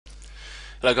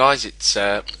Hello guys, it's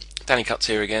Danny Cuts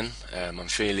here again. I'm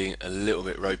feeling a little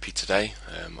bit ropey today.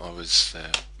 I was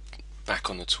back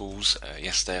on the tools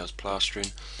yesterday. I was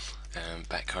plastering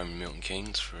back home in Milton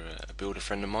Keynes for a builder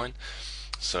friend of mine.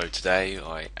 So today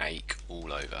I ache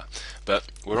all over. But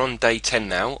we're on day 10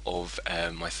 now of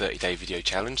my 30-day video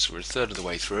challenge, so we're a third of the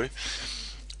way through.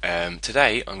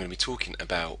 Today I'm going to be talking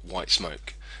about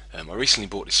Whitesmoke. I recently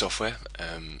bought this software.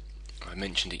 I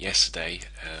mentioned it yesterday.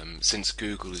 Since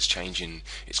Google is changing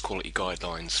its quality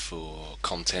guidelines for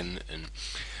content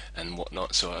and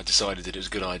whatnot, so I decided that it was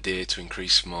a good idea to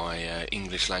increase my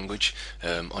English language.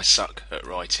 I suck at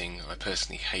writing. I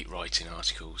personally hate writing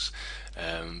articles,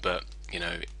 but you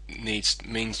know, it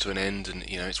means to an end, and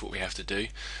you know, it's what we have to do.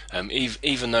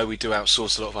 Even though we do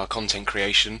outsource a lot of our content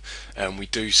creation, we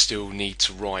do still need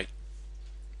to write,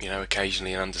 you know,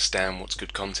 occasionally and understand what's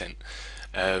good content.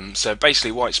 So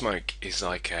basically, Whitesmoke is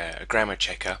like a grammar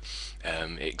checker.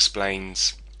 It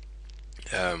explains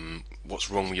what's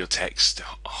wrong with your text,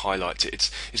 highlights it.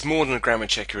 It's more than a grammar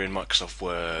checker in Microsoft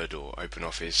Word or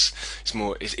OpenOffice. It's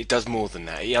more. It does more than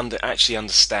that. It actually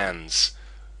understands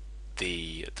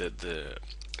the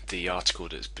article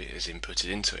that is inputted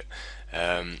into it.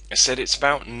 I said it's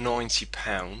about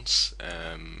 £90.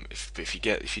 If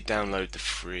you download the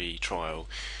free trial,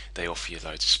 they offer you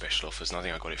loads of special offers, and I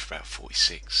think I got it for about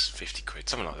 46, 50 quid,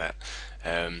 something like that.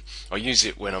 I use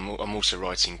it when I'm also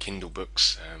writing Kindle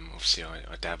books. Obviously,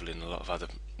 I dabble in a lot of other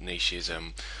niches.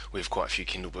 We have quite a few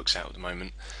Kindle books out at the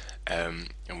moment, and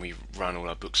we run all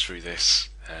our books through this.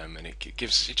 And it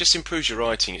just improves your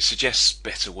writing. It suggests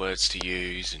better words to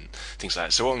use and things like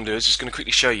that. So what I'm going to do is just going to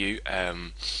quickly show you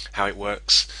how it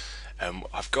works.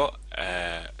 I've got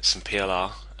some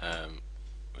PLR,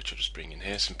 which I'll just bring in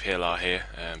here. Some PLR here,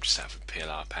 just out of a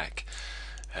PLR pack,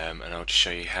 and I'll just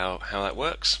show you how that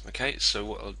works. Okay, so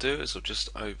what I'll do is I'll just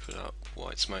open up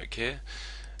Whitesmoke here,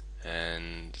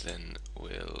 and then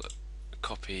we'll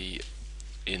copy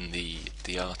in the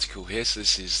article here. So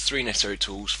this is 3 necessary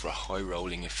tools for a high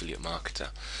rolling affiliate marketer.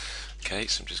 Okay,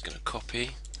 so I'm just going to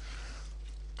copy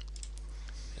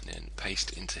and then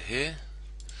paste it into here.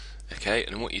 Okay,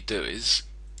 and then what you do is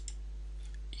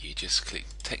you just click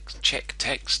check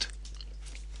text.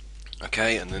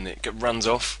 Okay, and then it runs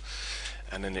off,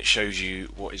 and then it shows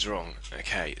you what is wrong.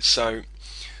 Okay, so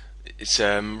it's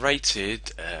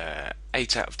rated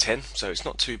 8 out of 10, so it's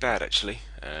not too bad actually.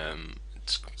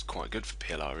 It's quite good for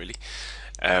PLR really.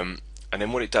 And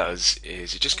then what it does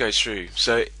is it just goes through.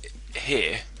 So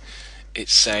here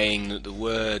it's saying that the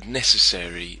word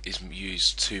necessary is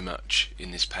used too much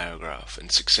in this paragraph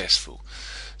and successful.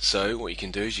 So what you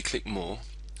can do is you click more,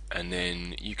 and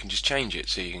then you can just change it.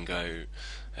 So you can go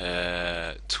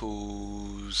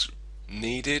tools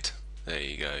needed. There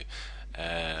you go.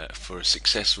 For a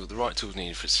successful, the right tools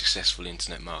needed for a successful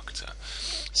internet marketer.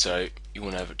 So you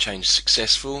want to have it change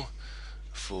successful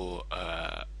for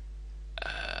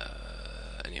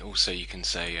and also you can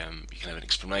say you can have an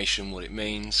explanation what it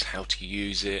means, how to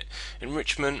use it,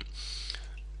 enrichment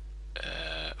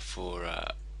for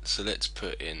so let's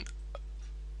put in,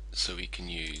 so we can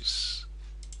use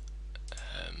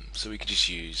so we can just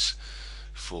use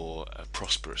for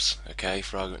prosperous, okay,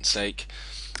 for argument's sake,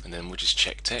 and then we'll just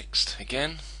check text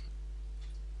again.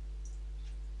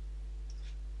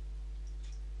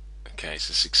 Okay,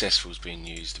 so successful is being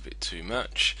used a bit too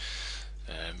much.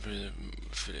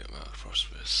 Affiliate market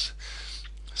prosperous.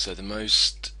 So the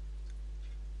most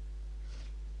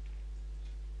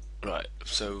right.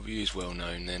 So we'll use well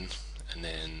known then, and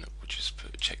then we'll just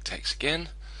put check text again.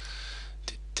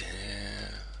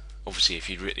 Obviously, if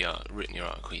you'd written your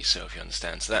article yourself, you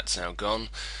understand. So that's now gone.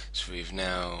 So you've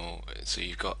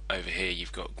got over here,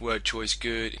 you've got word choice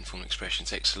good, informal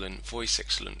expressions excellent, voice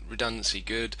excellent, redundancy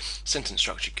good, sentence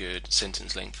structure good,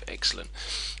 sentence length excellent.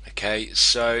 Okay,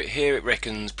 so here it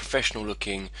reckons professional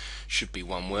looking should be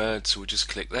 1 word, so we'll just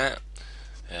click that.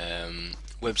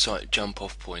 Website jump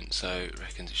off point, so it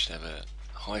reckons it should have a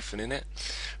hyphen in it.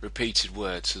 Repeated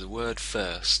word, so the word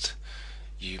first,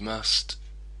 you must.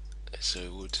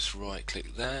 So we'll just right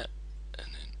click that,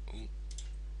 and then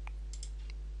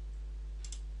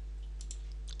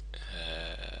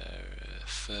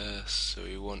first, so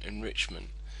we want enrichment.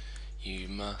 You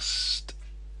must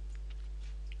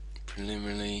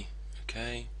preliminarily,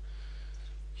 okay,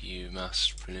 you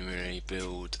must preliminarily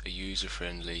build a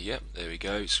user-friendly, yep, there we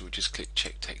go. So we'll just click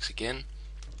check text again.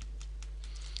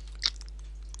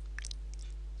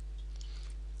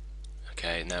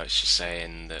 Okay, now it's just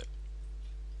saying that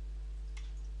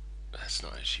that's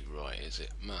not actually right, is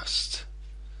it? Must.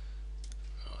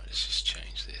 Right, let's just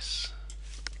change this.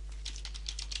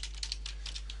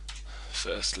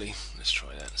 firstly. Let's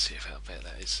try that and see how bad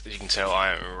that is. As you can tell,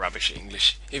 I am rubbish at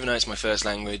English, even though it's my first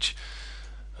language.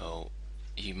 Oh,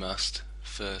 you must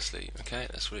firstly. Okay,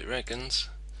 that's what it reckons.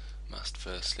 Must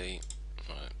firstly.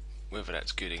 Right. Whether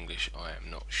that's good English, I am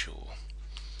not sure.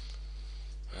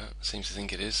 Seems to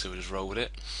think it is, so we'll just roll with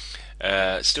it.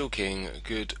 Still king,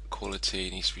 good quality,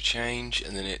 needs to be changed,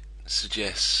 and then it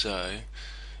suggests so.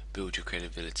 Build your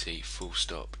credibility, full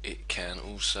stop. It can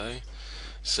also.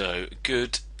 So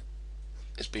good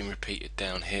has been repeated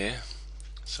down here.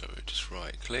 So we'll just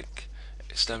right click.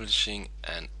 Establishing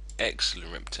an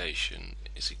excellent reputation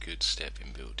is a good step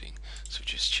in building. So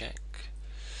just check.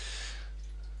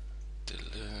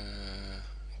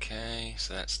 Okay,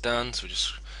 so that's done. So we're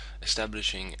just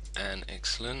establishing an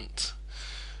excellent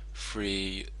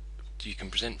free. You can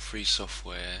present free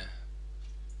software.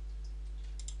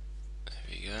 There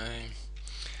we go.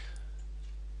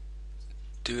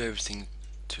 Do everything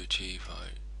to achieve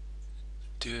height.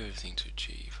 Do everything to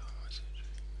achieve.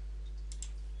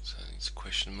 So it's a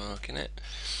question mark in it.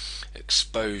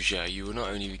 Exposure. You will not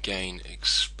only gain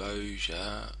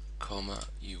exposure, comma,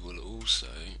 you will also.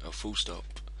 Oh, full stop.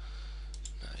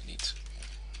 No, it needs.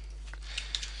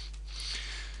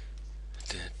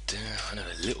 I know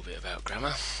a little bit about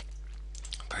grammar,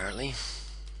 apparently.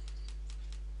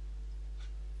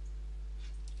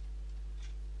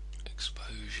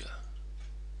 Exposure.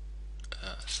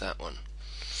 It's that one.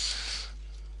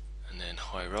 And then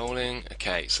high rolling.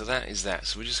 Okay, so that is that.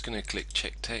 So we're just going to click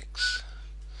check text.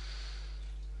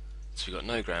 So we've got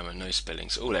no grammar, no spelling,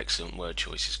 so all excellent, word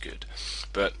choice is good.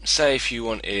 But say if you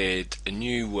wanted a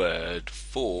new word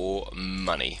for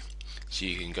money, so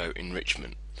you can go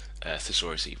enrichment,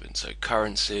 thesaurus even, so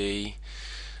currency,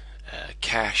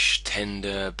 cash,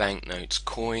 tender, banknotes,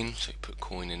 coin, so you put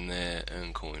coin in there,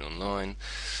 earn coin online.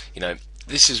 You know,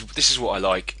 this is what I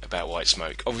like about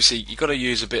Whitesmoke. Obviously you've got to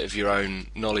use a bit of your own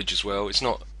knowledge as well. It's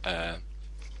not a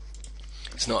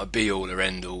be all or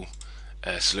end all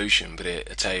solution, but I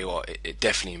tell you what, it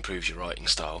definitely improves your writing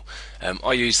style.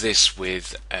 I use this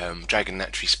with Dragon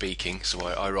Naturally Speaking, so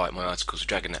I write my articles with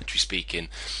Dragon Naturally Speaking,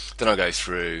 then I go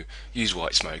through, use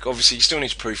Whitesmoke. Obviously you still need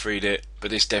to proofread it,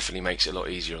 but this definitely makes it a lot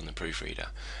easier on the proofreader.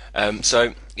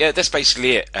 So yeah, that's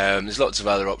basically it. There's lots of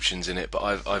other options in it, but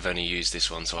I've only used this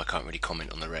one, so I can't really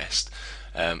comment on the rest.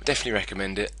 Definitely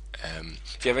recommend it.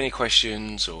 If you have any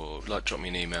questions or would like to drop me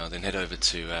an email, then head over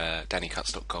to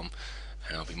dannycuts.com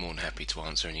and I'll be more than happy to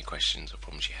answer any questions or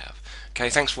problems you have. Okay,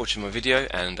 thanks for watching my video,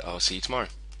 and I'll see you tomorrow.